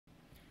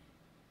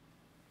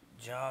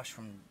Josh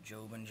from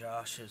Job and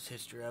Josh's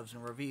History of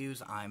and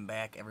Reviews. I'm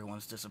back.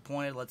 Everyone's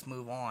disappointed. Let's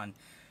move on.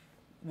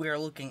 We're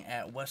looking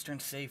at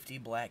Western Safety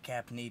Black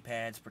Cap Knee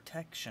Pads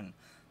protection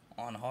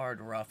on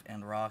hard, rough,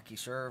 and rocky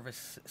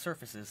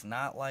surfaces.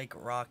 Not like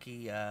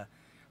Rocky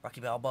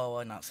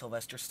Balboa, not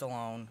Sylvester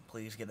Stallone.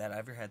 Please get that out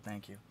of your head.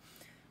 Thank you.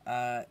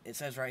 It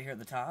says right here at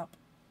the top,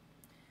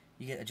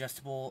 you get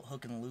adjustable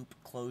hook and loop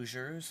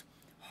closures.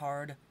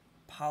 Hard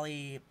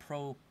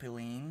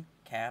polypropylene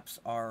caps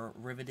are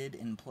riveted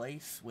in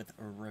place with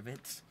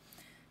rivets.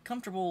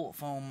 Comfortable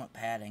foam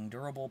padding,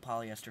 durable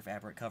polyester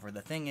fabric cover.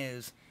 The thing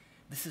is,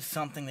 this is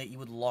something that you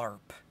would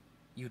LARP.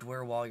 You'd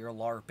wear while you're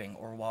LARPing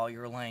or while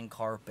you're laying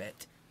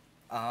carpet.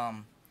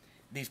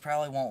 These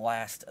probably won't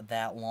last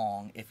that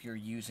long if you're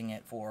using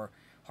it for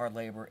hard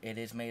labor. It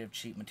is made of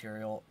cheap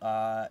material.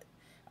 I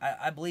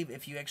believe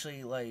if you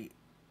actually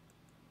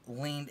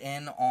leaned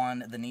in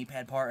on the knee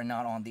pad part and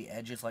not on the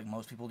edges like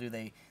most people do,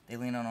 they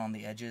lean on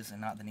the edges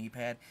and not the knee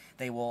pad,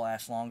 they will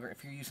last longer.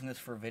 If you're using this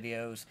for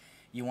videos,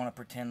 you want to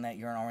pretend that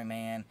you're an army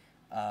man,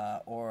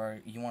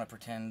 or you want to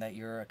pretend that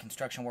you're a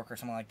construction worker or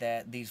something like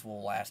that, these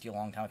will last you a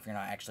long time if you're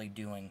not actually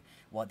doing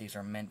what these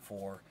are meant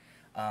for.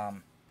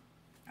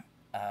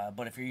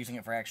 But if you're using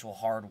it for actual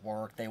hard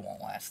work, they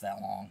won't last that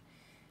long.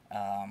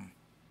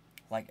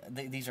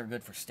 These are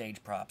good for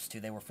stage props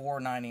too. They were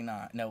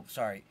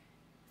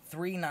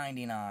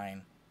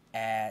 $3.99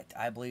 at,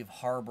 I believe,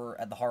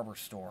 at the Harbor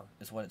store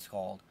is what it's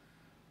called.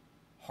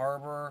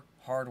 Harbor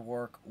Hard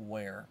Work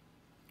Wear.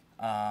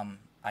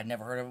 I'd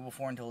never heard of it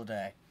before until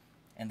today.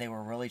 And they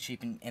were really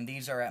cheap. And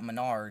these are at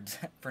Menards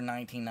for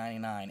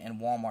 $19.99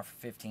 and Walmart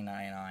for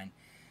 $15.99.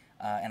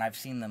 And I've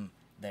seen them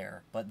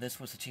there. But this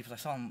was the cheapest. I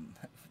saw them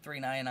for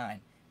 $3.99.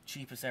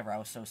 Cheapest ever. I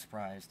was so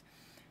surprised.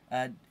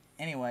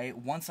 Anyway,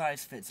 one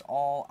size fits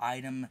all.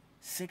 Item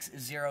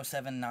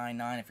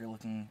 60799 if you're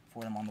looking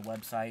for them on the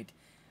website.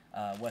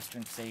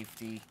 Western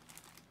Safety.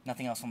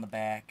 Nothing else on the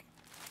back.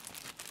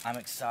 I'm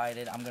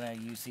excited. I'm going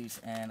to use these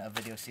in a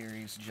video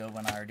series Joe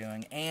and I are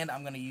doing. And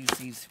I'm going to use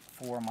these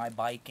for my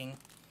biking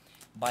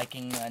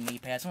knee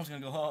pads. Someone's going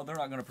to go, oh, they're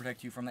not going to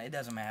protect you from that. It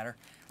doesn't matter.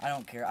 I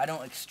don't care. I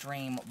don't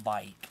extreme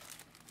bike.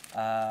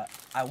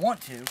 I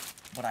want to,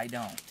 but I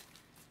don't.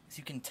 As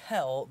you can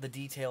tell, the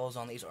details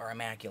on these are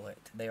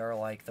immaculate. They are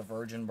like the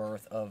virgin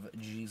birth of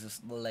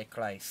Jesus le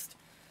Christ.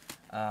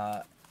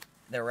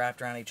 They're wrapped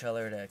around each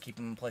other to keep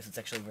them in place. It's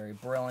actually very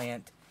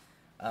brilliant.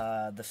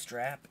 The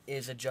strap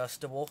is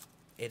adjustable.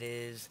 It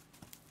is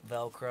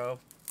Velcro.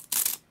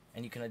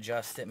 And you can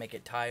adjust it, make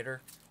it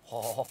tighter.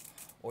 Oh,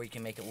 or you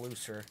can make it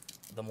looser,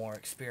 the more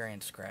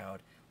experienced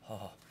crowd.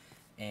 Oh,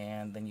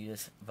 and then you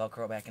just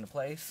Velcro it back into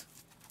place.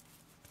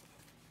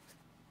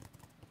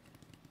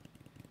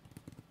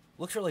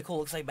 Looks really cool.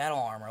 Looks like battle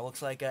armor.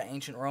 Looks like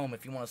ancient Rome.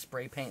 If you want to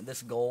spray paint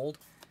this gold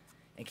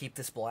and keep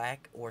this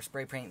black, or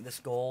spray paint this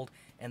gold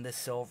and this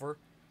silver,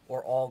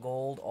 or all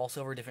gold, all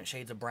silver, different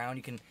shades of brown,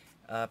 you can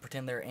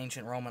pretend they're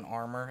ancient Roman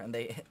armor. And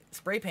they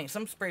spray paint.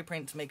 Some spray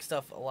paints make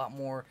stuff a lot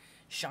more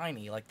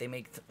shiny. Like they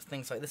make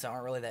things like this that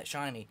aren't really that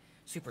shiny,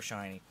 super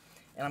shiny.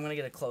 And I'm gonna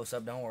get a close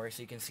up. Don't worry,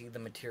 so you can see the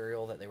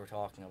material that they were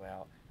talking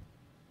about.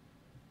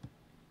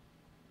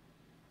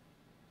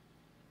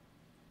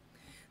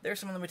 There's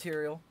some of the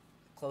material.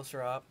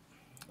 Closer up.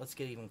 Let's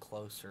get even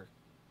closer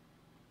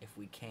if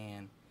we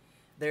can.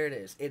 There it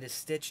is. It is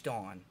stitched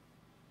on.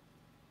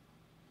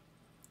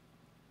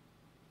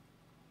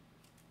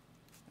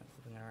 I'm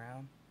flipping it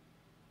around.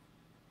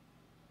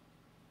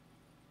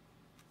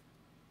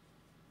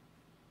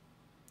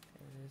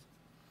 There it is.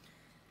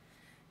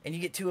 And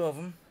you get two of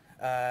them.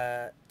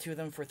 Two of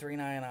them for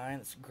 $3.99.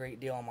 It's a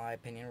great deal in my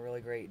opinion. Really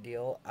great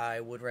deal.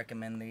 I would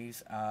recommend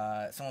these.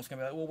 Someone's going to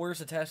be like, well, where's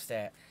the test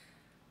at?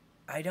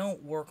 I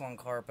don't work on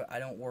carpet. I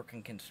don't work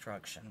in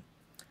construction.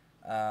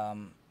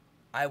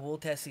 I will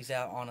test these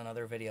out on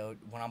another video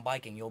when I'm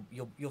biking.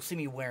 You'll see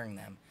me wearing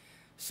them.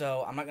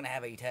 So I'm not gonna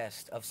have a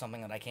test of something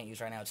that I can't use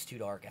right now. It's too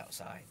dark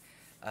outside.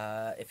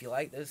 If you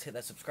like this, hit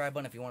that subscribe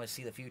button. If you want to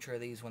see the future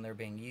of these when they're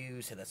being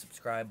used, hit that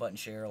subscribe button,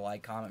 share,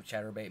 like, comment,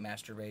 Chatterbait,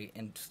 Masturbate,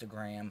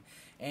 Instagram,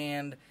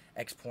 and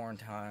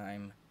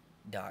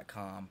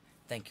xporntime.com.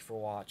 Thank you for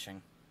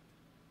watching.